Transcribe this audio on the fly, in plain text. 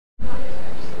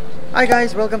Hi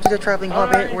guys, welcome to the Traveling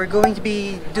Hobbit. We're going to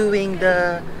be doing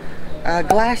the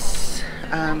glass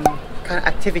kind of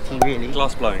activity, really.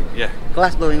 Glass blowing, yeah.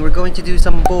 Glass blowing. We're going to do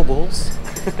some baubles,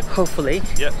 hopefully.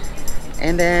 Yep.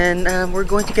 And then we're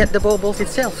going to get the baubles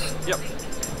itself. Yep.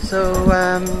 So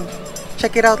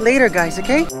check it out later, guys,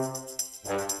 okay?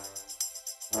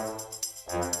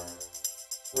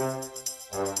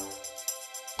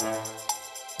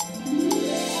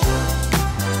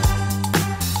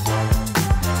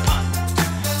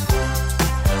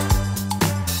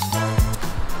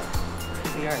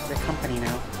 We are at the company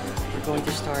now. We're going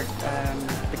to start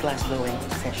the glass blowing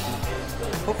session.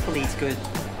 Hopefully it's good.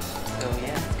 So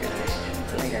yeah, it's good.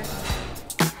 Later.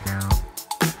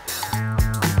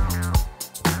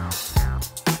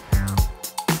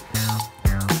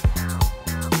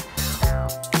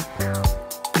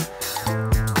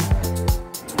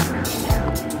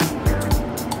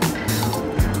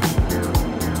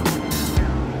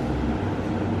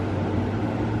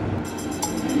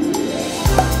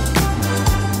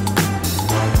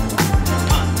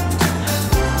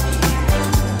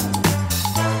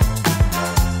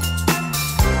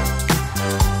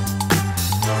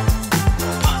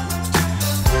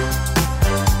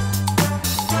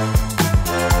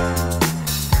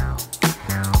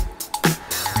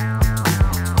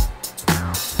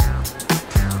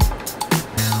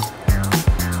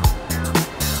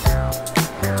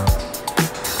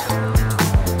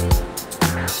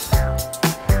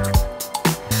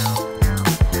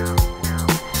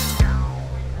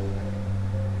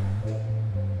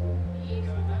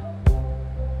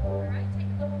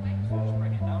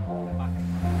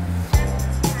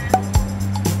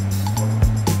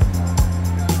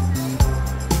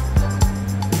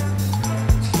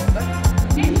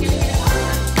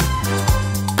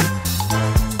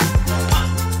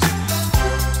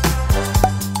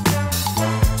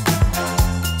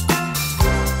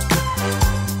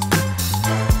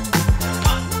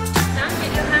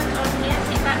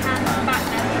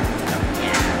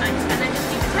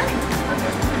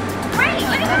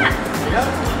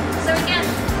 So again,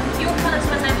 your colours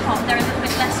when they're hot, they're a little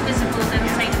bit less visible than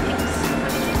say the pinks.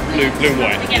 Blue and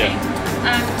white, yeah.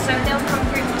 So they'll come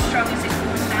through more strong as it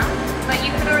cools down. But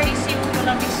you can already see all the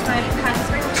lovely swirly patterns,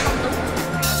 very much humble.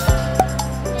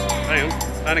 Hang on,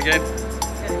 and again.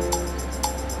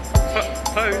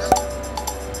 Pose.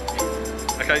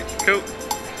 Okay, cool.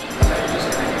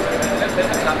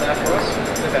 There for us.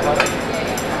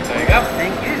 There you go.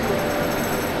 Thank you.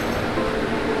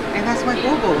 And that's my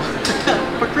bauble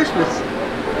for Christmas.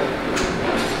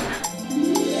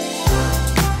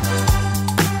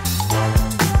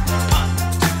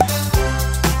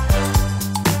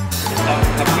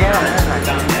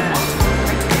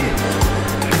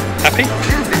 Happy?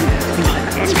 Yeah.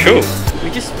 That's cool. We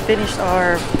just finished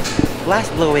our glass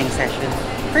blowing session.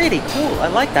 Pretty cool. I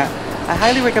like that. I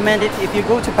highly recommend it. If you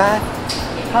go to Bath,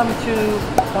 come to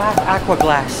Bath Aqua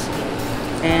Glass.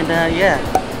 And yeah,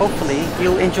 hopefully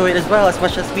you'll enjoy it as well as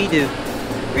much as we do.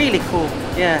 Really cool.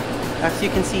 Yeah, as you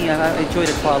can see, I enjoyed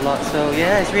it quite a lot. So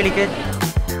yeah, it's really good.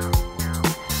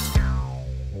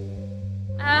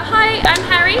 Hi, I'm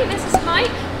Harry. This is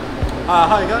Mike.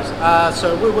 Hi guys.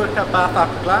 So we're working at Bath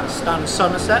Aqua Glass down in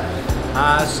Somerset.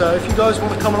 So if you guys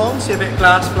want to come along, see a bit of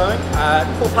glass blowing,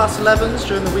 11:15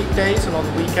 during the weekdays and on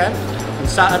the weekend. On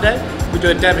Saturday, we do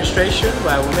a demonstration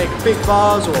where we'll make a big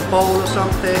vase or a bowl or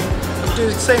something. We'll do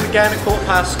the same again at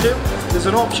 2:15. There's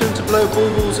an option to blow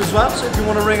baubles as well, so if you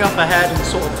want to ring up ahead and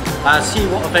sort of see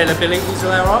what availabilities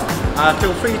there are,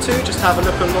 feel free to just have a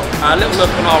little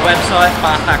look on our website,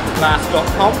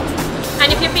 bathaquaglass.com.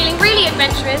 And if you're feeling really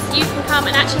adventurous, you can come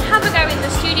and actually have a go in the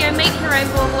studio, make your own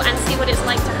bauble and see what it's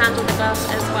like to handle the glass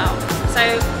as well.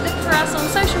 So look for us on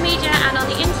social media and on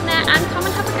the internet and come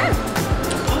and have a go.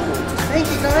 Thank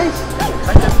you guys.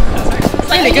 It's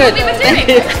like really you good. knew what we were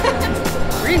doing.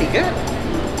 Really good.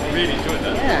 I really enjoyed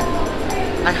that.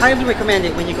 Yeah. I highly recommend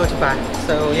it when you go to Bath.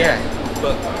 So yeah.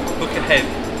 But book ahead.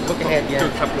 Book ahead, yeah. Do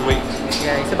a couple of weeks.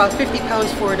 Yeah, it's about £50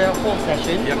 for the whole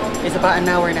session. Yep. It's about an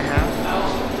hour and a half.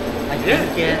 I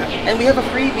think, yeah. And we have a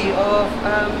freebie of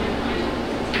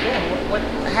what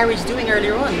Harry's doing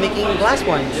earlier on, making glass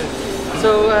wines.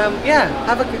 So yeah,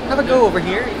 have a go over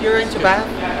here. If you're into Bath,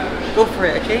 go for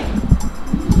it, okay?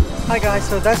 Hi guys,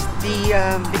 so that's the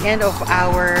end of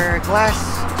our glass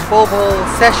bauble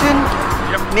session.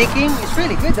 making. It's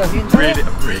really good though. Do you enjoy it?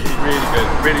 Really good.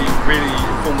 Really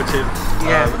informative.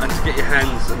 Yeah. And to get your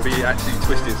hands and be actually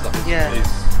twisting stuff is, Yeah. is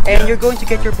And you're going to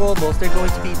get your baubles. They're going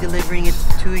to be delivering it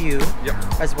to you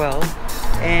as well.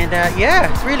 And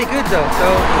yeah, it's really good though.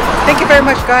 So thank you very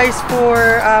much guys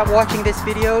for watching this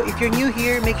video. If you're new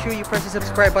here, make sure you press the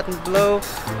subscribe button below.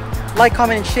 Like,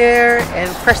 comment, and share, and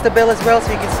press the bell as well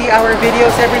so you can see our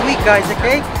videos every week guys,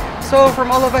 okay? So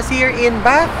from all of us here in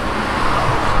Bath,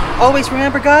 always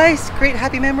remember guys, create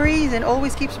happy memories and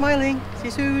always keep smiling. See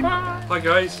you soon. Hi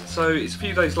guys, so it's a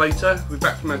few days later, we're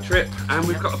back from our trip and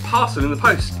we've got a parcel in the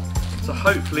post. So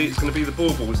hopefully it's going to be the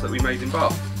baubles that we made in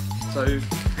Bath. So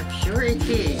I'm sure it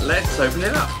is. Let's open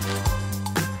it up.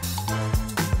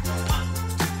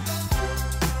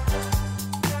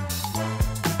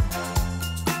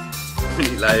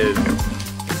 Many layers.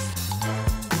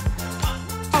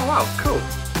 Oh wow, cool.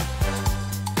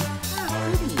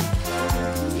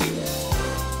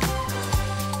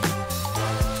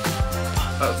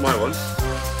 That was my one.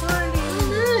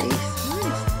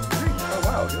 Oh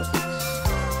wow, yours looks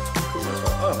cool as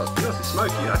well. Oh, yours is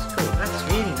smoky, that's cool. That's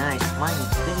really nice.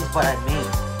 This is what I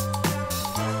made.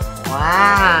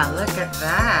 Wow, look at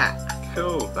that.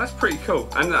 Cool, that's pretty cool.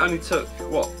 And it only took,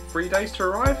 what, 3 days to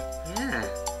arrive? Yeah,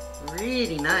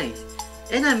 really nice.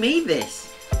 And I made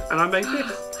this. And I made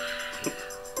this.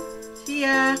 See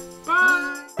ya.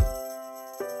 Bye.